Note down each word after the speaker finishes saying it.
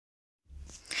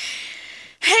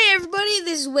everybody,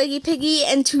 this is Wiggy Piggy,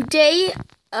 and today,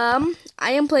 I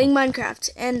am playing Minecraft,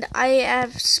 and I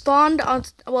have spawned on,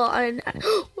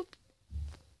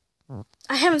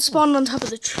 I haven't spawned on top of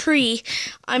the tree.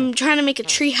 I'm trying to make a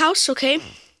tree house, okay?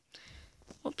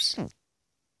 Whoops.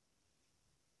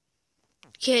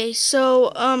 Okay,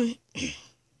 so,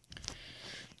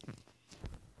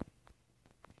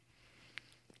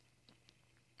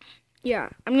 yeah,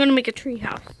 I'm gonna make a tree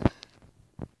house.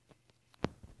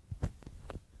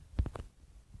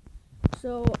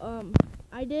 So,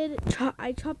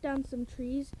 I chopped down some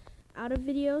trees out of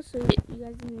videos, so you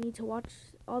guys didn't need to watch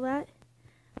all that.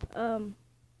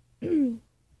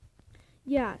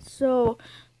 Yeah, so,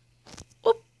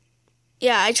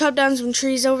 I chopped down some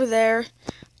trees over there.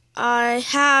 I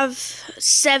have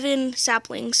 7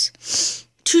 saplings,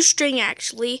 2 string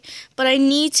actually, but I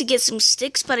need to get some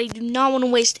sticks, but I do not want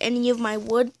to waste any of my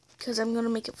wood, because I'm going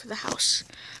to make it for the house.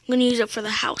 I'm going to use it for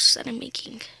the house that I'm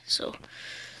making, so...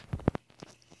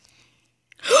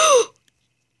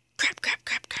 Crap.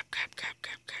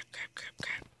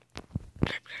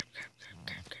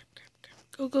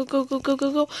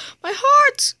 Go. My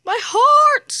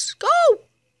hearts, go.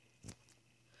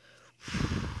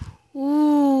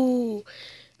 Ooh,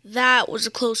 that was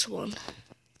a close one.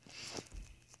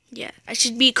 Yeah, I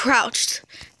should be crouched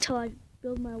till I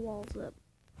build my walls up.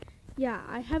 Yeah,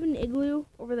 I have an igloo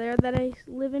over there that I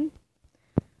live in.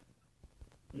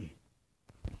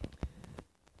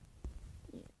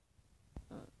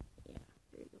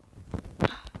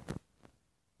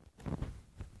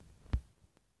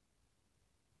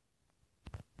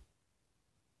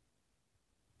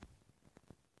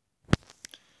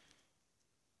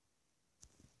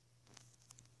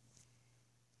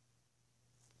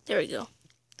 There we go.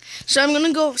 So I'm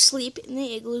gonna go sleep in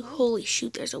the igloo. Holy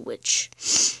shoot, there's a witch.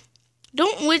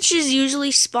 Don't witches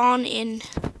usually spawn in,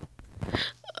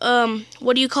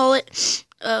 what do you call it?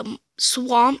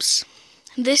 Swamps.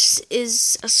 This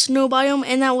is a snow biome,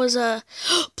 and that was a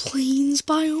plains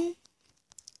biome.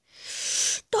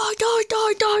 Die.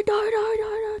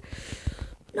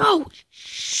 No!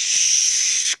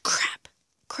 Shh. Crap.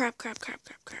 I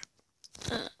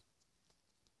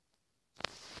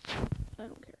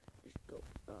don't care. Just go.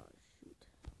 Shoot.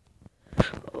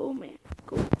 Oh, man.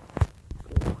 Go.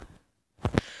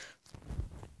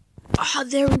 Ah,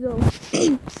 there we go.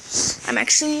 I'm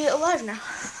actually alive now.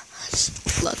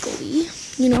 Luckily,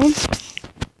 you know.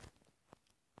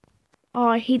 Oh,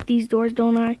 I hate these doors,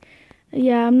 don't I?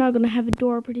 Yeah, I'm not gonna have a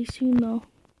door pretty soon, though.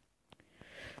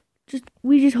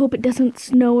 We just hope it doesn't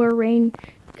snow or rain,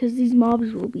 because these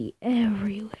mobs will be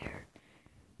everywhere.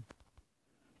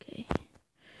 Okay.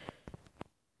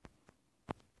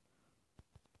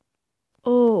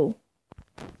 Oh.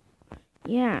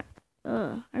 Yeah.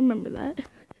 I remember that.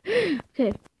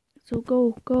 Okay. So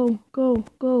go.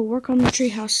 Work on the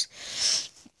treehouse.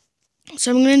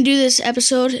 So I'm gonna do this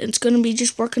episode. It's gonna be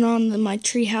just working on my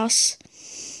treehouse.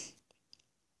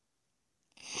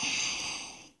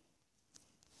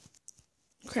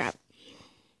 Crap.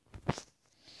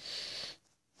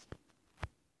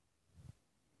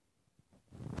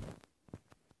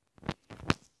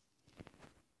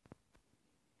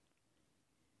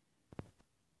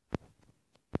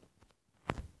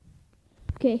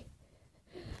 Okay.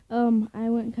 I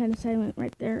went kind of silent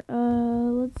right there.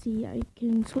 Let's see. I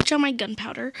can switch on my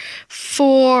gunpowder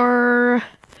for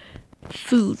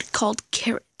food called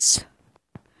carrots.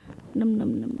 Num.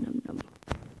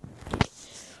 Okay.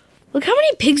 Look how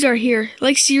many pigs are here.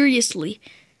 Like, seriously.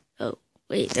 Oh,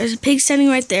 wait. There's a pig standing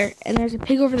right there, and there's a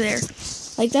pig over there.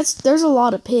 Like, there's a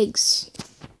lot of pigs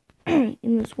in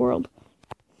this world.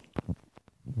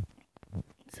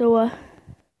 So,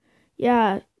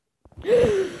 yeah.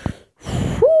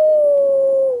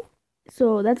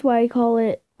 So that's why I call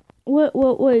it. Wait,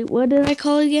 what did I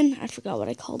call it again? I forgot what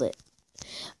I called it.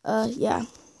 Yeah.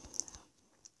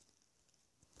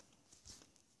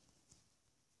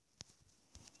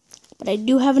 But I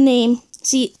do have a name.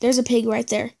 See, there's a pig right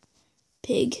there.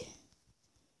 Pig.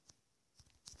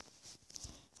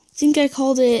 I think I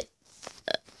called it.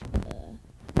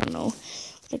 I don't know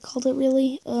what I called it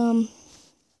really.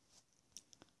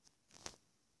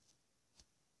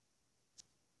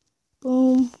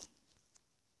 Boom.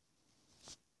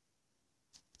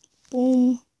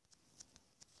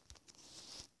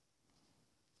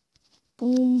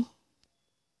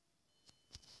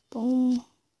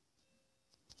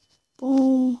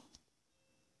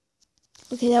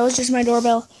 Okay, that was just my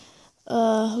doorbell.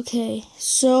 Okay,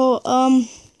 so,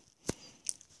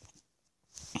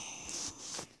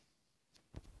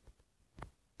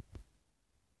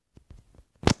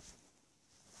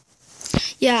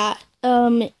 yeah,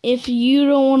 if you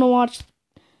don't want to watch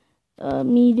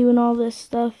me doing all this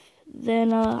stuff,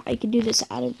 then I could do this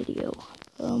out of video.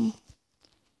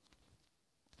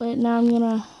 But now I'm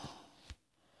gonna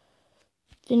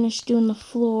finish doing the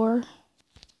floor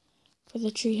for the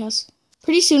treehouse.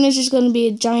 Pretty soon it's just gonna be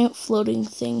a giant floating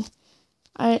thing.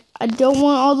 I don't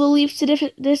want all the leaves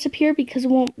to disappear because it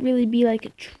won't really be like a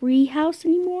tree house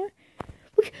anymore.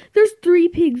 Look, there's 3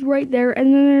 pigs right there,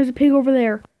 and then there's a pig over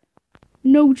there.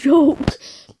 No joke.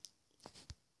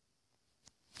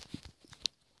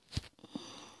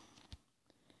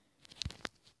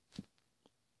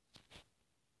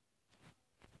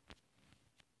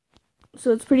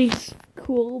 So it's pretty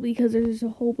cool because there's a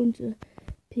whole bunch of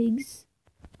pigs.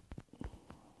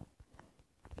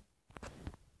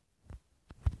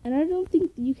 And I don't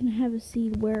think you can have a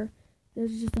seed where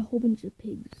there's just a whole bunch of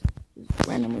pigs just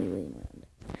randomly laying around.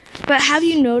 But have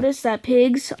you noticed that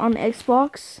pigs on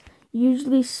Xbox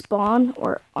usually spawn,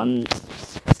 or on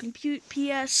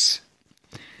PC,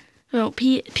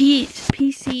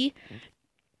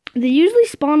 they usually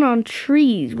spawn on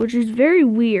trees, which is very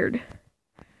weird.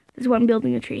 This is why I'm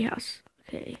building a tree house.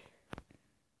 Okay.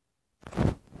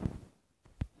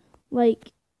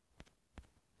 Like,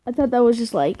 I thought that was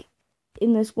just like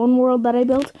in this one world that I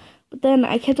built, but then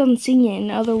I kept on seeing it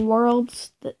in other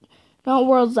worlds, that not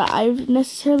worlds that I've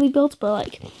necessarily built, but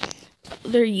like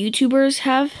other YouTubers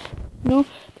have. You know,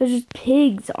 there's just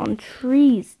pigs on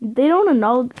trees. They don't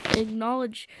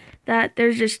acknowledge that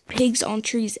there's just pigs on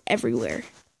trees everywhere.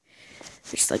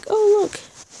 They're just like, oh look,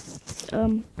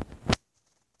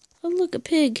 oh look, a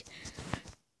pig.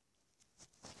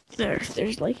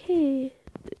 There's like, hey.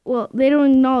 Well, they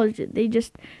don't acknowledge it. They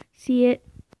just see it.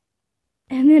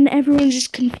 And then everyone's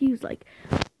just confused. Like,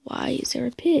 why is there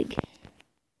a pig?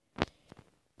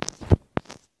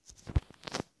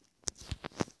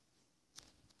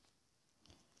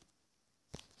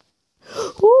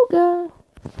 Oh, God.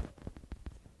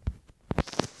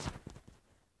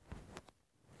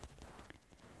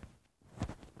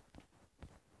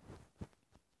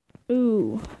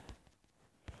 Ooh.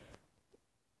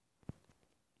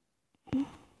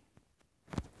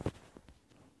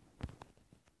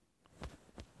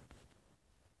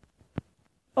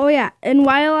 Oh yeah, and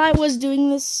while I was doing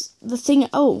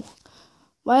while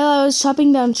I was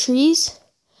chopping down trees,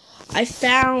 I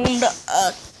found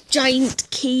a giant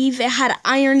cave. It had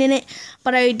iron in it,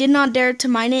 but I did not dare to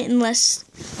mine it unless,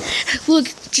 look,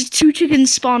 just 2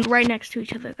 chickens spawned right next to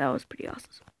each other. That was pretty awesome.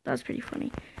 That was pretty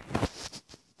funny.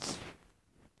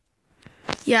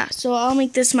 Yeah, so I'll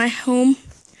make this my home.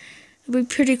 It'll be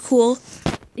pretty cool.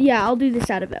 Yeah, I'll do this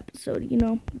out of episode, you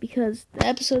know, because the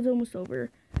episode's almost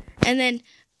over. And then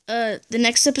the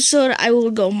next episode, I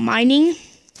will go mining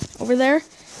over there,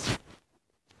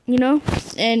 you know,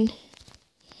 and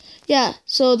yeah,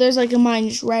 so there's like a mine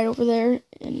just right over there,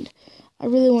 and I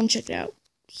really want to check it out,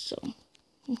 so,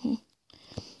 Let's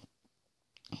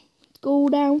go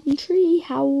down the tree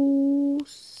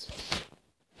house.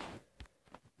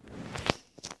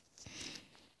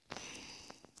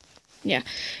 Yeah,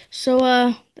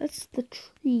 so, that's the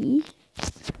tree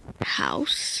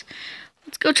house.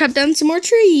 Let's go chop down some more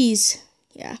trees.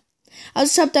 Yeah. I'll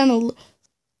just chop down a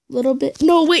little bit.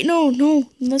 No, wait, no.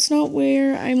 That's not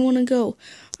where I want to go.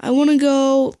 I want to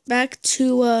go back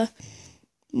to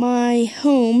my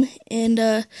home and,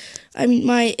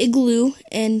 my igloo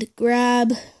and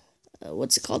grab,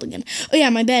 what's it called again? Oh, yeah,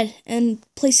 my bed, and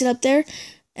place it up there.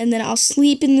 And then I'll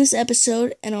sleep in this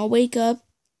episode, and I'll wake up,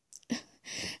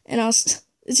 and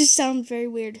it just sounds very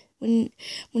weird when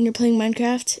you're playing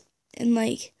Minecraft, and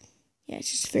like, yeah,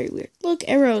 it's just very weird. Look,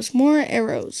 arrows. More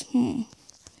arrows.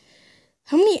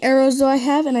 How many arrows do I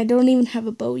have? And I don't even have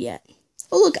a bow yet.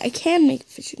 Oh, look, I can make a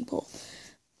fishing pole.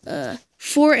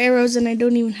 4 arrows and I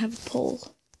don't even have a pole.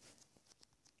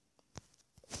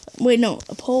 Wait, no,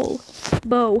 a pole.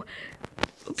 Bow.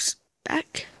 Oops,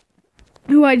 back.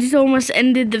 Ooh, I just almost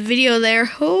ended the video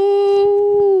there.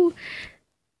 Oh,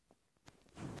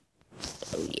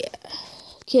 yeah.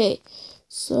 Okay,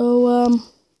 so,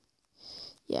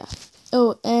 yeah.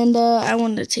 Oh, and I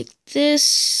wanted to take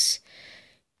this.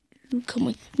 You come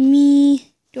with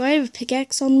me. Do I have a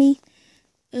pickaxe on me?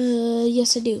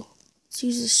 Yes, I do. Let's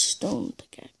use a stone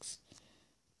pickaxe.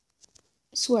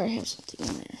 I swear I have something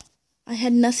in there. I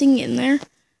had nothing in there.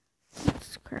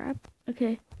 That's crap.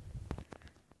 Okay.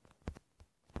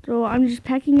 So I'm just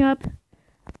packing up.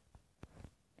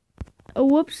 Oh,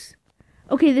 whoops.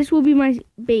 Okay, this will be my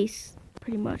base,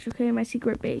 pretty much. Okay, my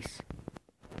secret base.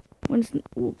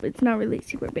 It's not really a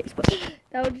secret base, but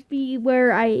that would be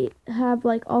where I have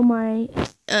like all my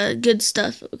good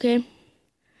stuff, okay?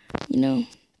 You know.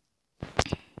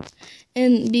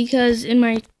 And because in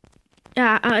my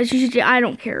I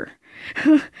don't care.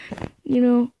 You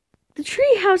know, the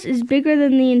tree house is bigger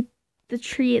than the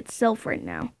tree itself right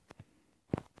now.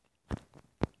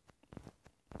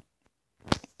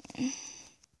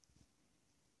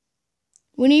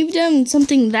 When you've done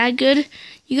something that good,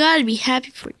 you gotta be happy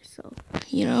for yourself,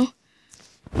 you know?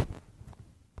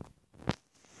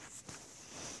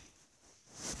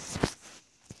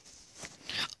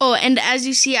 Oh, and as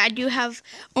you see, I do have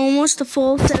almost a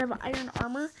full set of iron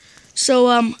armor. So,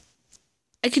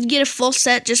 I could get a full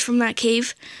set just from that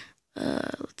cave.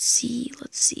 Let's see,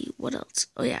 what else?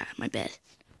 Oh yeah, my bed.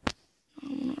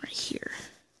 Right here.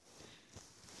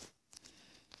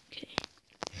 Okay.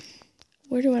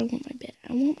 Where do I want my bed?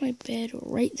 I want my bed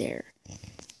right there.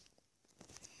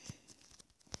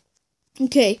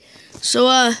 Okay,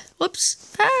 so,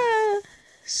 whoops.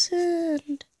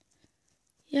 Sand.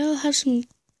 Yeah, I'll have some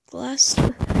glass.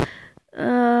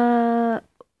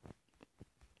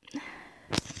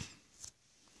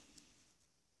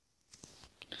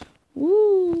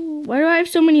 Woo. Why do I have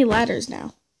so many ladders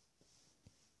now?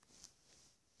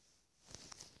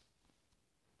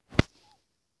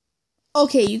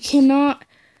 Okay, you cannot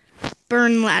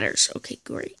burn ladders. Okay,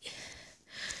 great.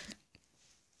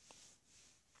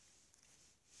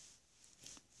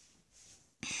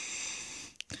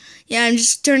 Yeah, I'm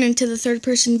just turning to the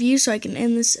third-person view so I can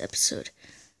end this episode.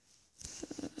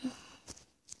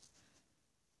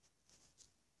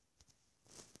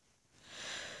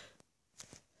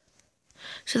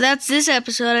 So that's this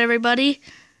episode, everybody.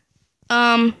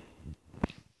 I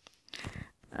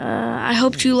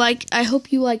hope you liked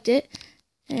it.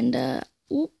 And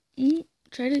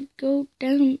try to go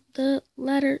down the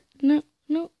ladder. No.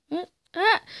 There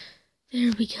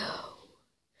we go.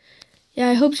 Yeah,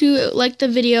 I hope you liked the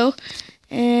video.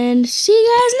 And see you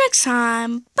guys next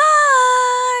time.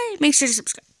 Bye! Make sure to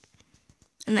subscribe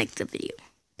and like the video.